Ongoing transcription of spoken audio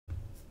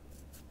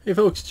Hey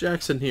folks,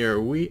 Jaxzyn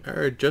here. We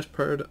are just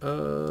part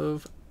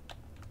of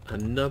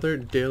another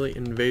daily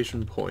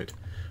invasion point.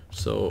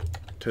 So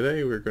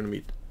today we're going to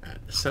meet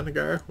at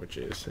Cen'gar, which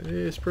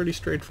is pretty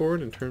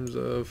straightforward in terms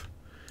of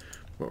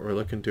what we're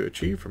looking to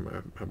achieve from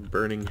a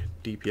burning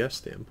DPS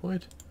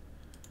standpoint.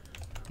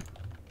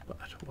 But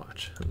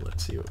watch, and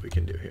let's see what we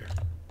can do here.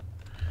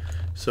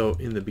 So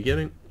in the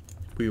beginning,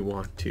 we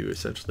want to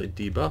essentially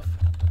debuff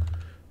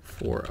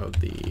 4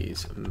 of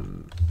these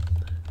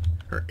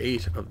or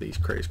 8 of these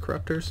crazed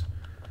corruptors,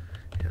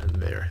 and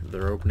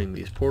they're opening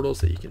these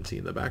portals that you can see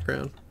in the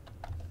background.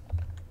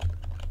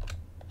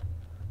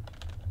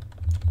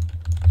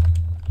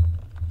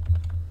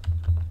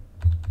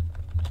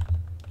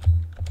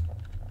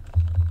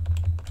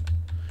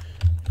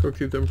 Go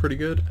through them pretty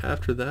good.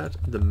 After that,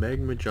 the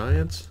magma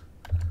giants,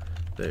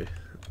 they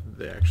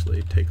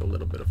actually take a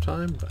little bit of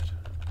time, but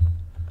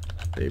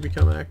they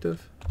become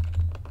active.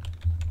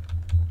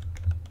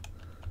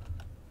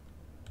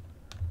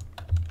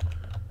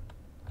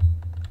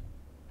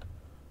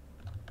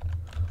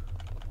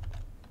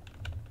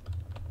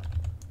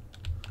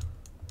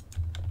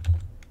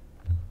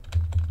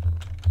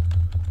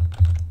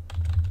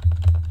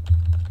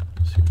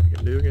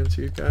 Do against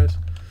these guys.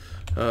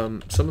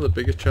 Some of the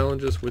biggest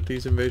challenges with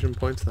these invasion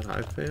points that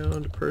I've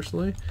found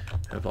personally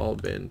have all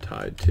been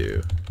tied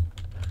to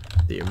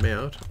the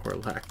amount or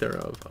lack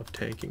thereof of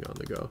tanking on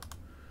the go.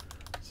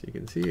 So you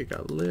can see it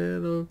got a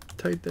little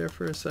tight there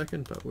for a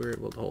second, but we're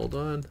able to hold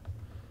on.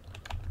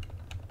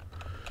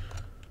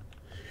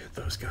 Hit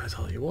those guys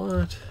all you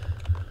want.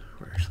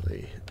 We're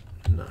actually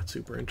not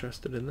super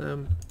interested in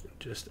them,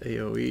 just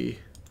AoE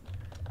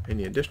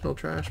any additional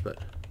trash, but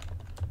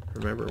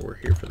remember, we're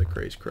here for the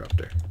crazed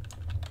corruptor.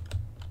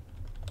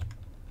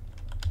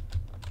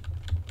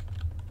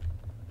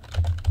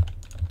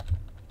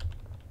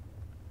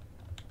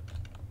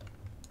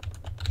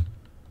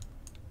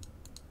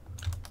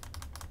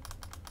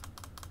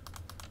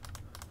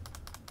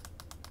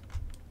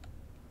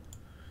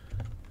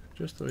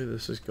 Just the way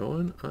this is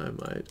going, I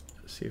might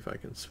see if I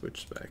can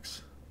switch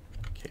specs.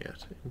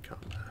 Can't in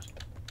combat.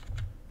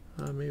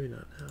 Maybe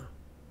not now.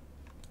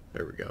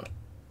 There we go.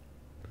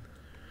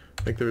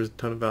 I think there's a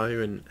ton of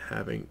value in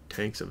having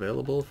tanks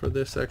available for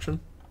this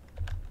section.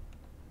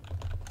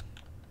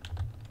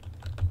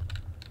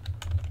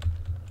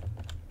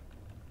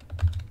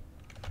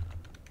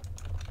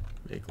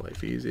 Make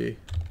life easy.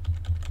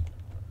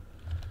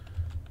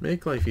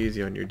 Make life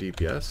easy on your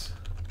DPS.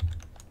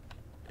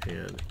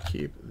 And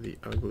keep the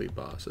ugly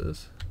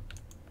bosses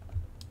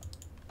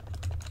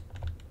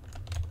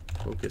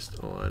focused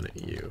on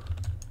you.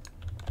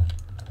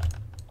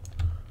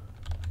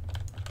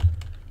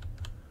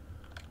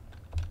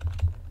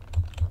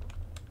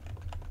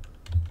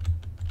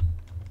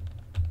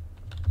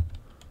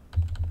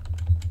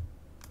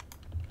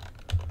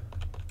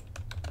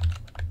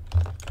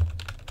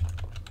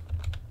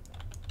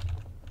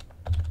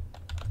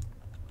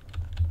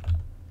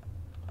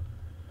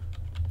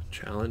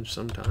 Challenge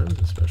sometimes,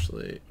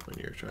 especially when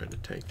you're trying to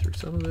tank through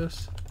some of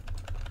this,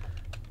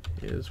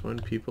 is when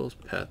people's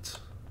pets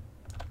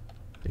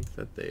think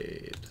that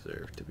they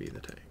deserve to be the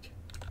tank.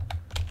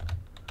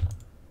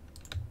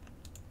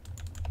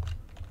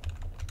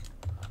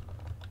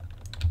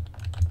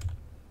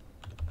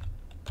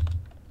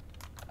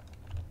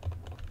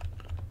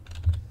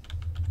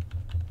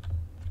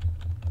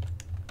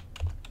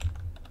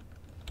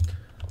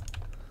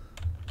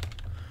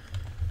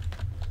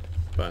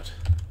 But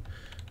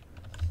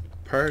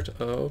part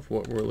of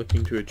what we're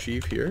looking to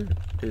achieve here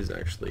is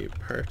actually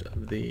part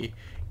of the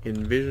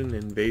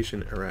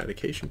Invasion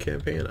Eradication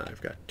campaign. I've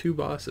got 2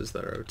 bosses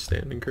that are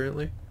outstanding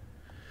currently.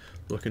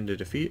 Looking to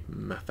defeat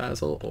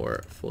Mafazel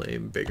or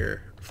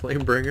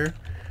Flamebringer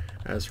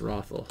as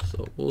Rothel.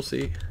 So we'll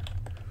see.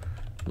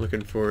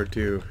 Looking forward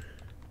to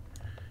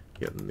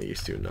getting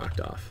these 2 knocked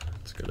off.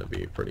 It's gonna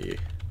be pretty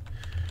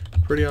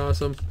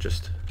awesome.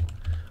 Just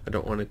I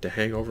don't want it to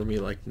hang over me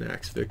like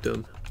Nax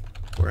Victim,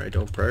 where I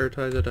don't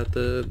prioritize it at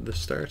the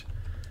start,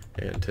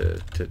 and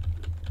to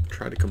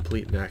try to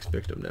complete Nax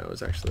Victim now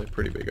is actually a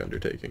pretty big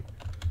undertaking.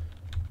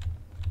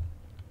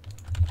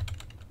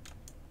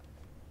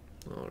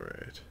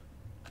 Alright,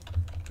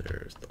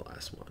 there's the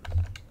last one.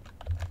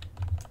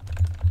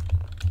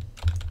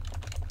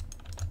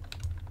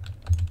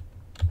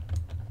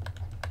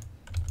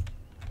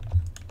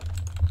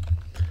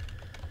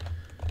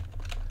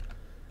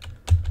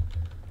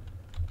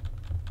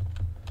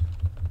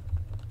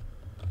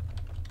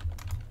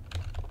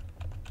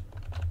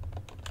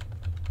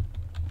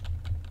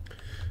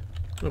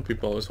 I know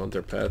people always want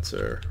their pets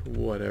or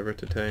whatever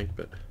to tank,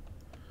 but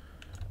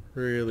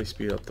really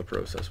speed up the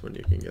process when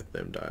you can get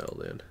them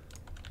dialed in.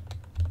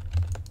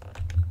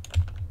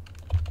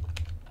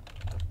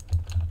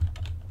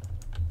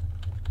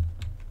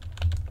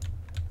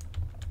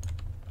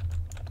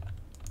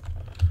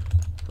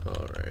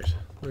 Alright,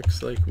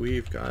 looks like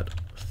we've got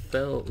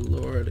Fel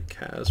Lord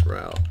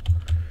Kaz'ral,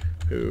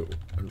 who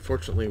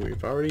unfortunately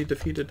we've already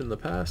defeated in the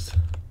past,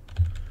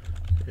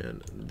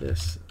 and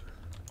this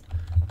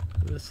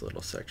this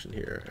little section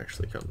here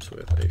actually comes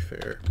with a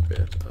fair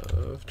bit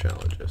of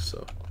challenges,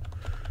 so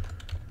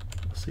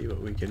we'll see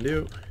what we can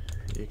do.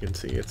 You can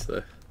see it's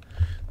the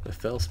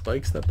fell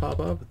spikes that pop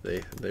up.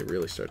 They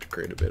really start to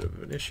create a bit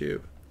of an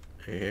issue,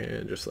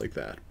 and just like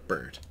that,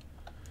 burnt.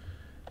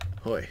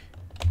 Hoy.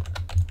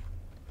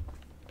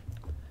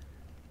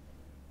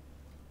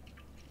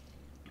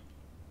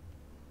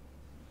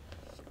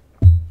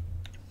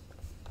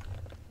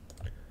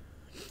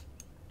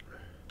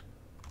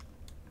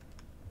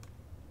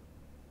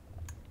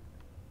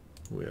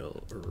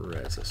 We'll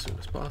res as soon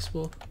as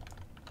possible.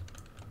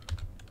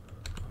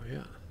 Oh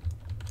yeah,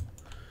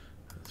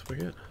 that's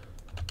wicked.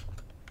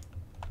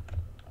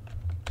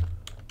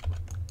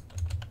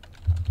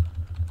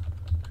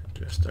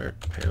 Just start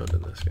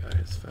pounding this guy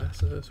as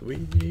fast as we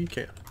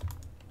can.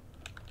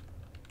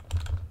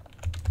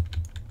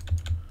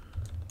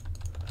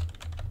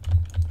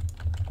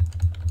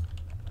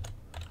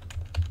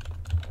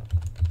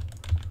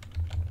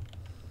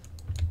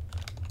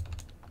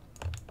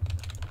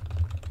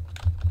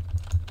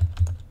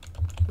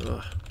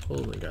 Ugh,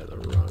 pulling the guy the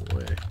wrong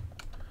way.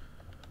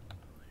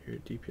 Your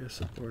DPS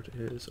support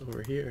is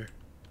over here.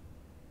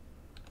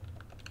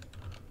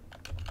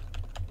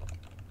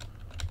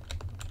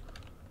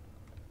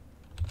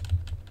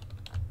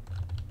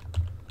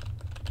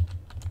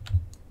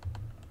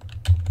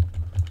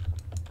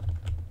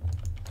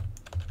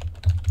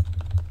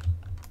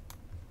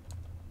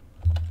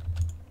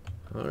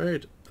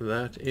 Alright,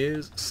 that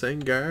is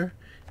Cen'gar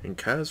and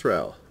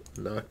Kaz'ral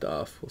knocked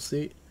off. We'll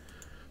see.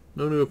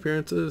 No new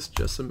appearances,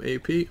 just some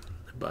AP,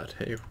 but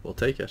hey, we'll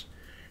take it.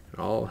 It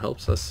all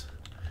helps us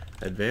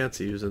advance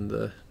using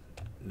the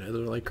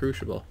Netherlight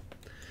Crucible.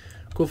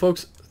 Cool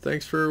folks,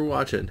 thanks for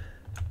watching.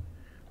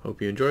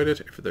 Hope you enjoyed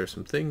it. If there's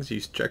some things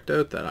you checked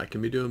out that I can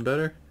be doing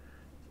better,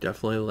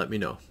 definitely let me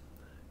know.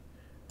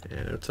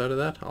 And outside of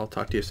that, I'll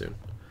talk to you soon.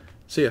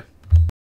 See ya.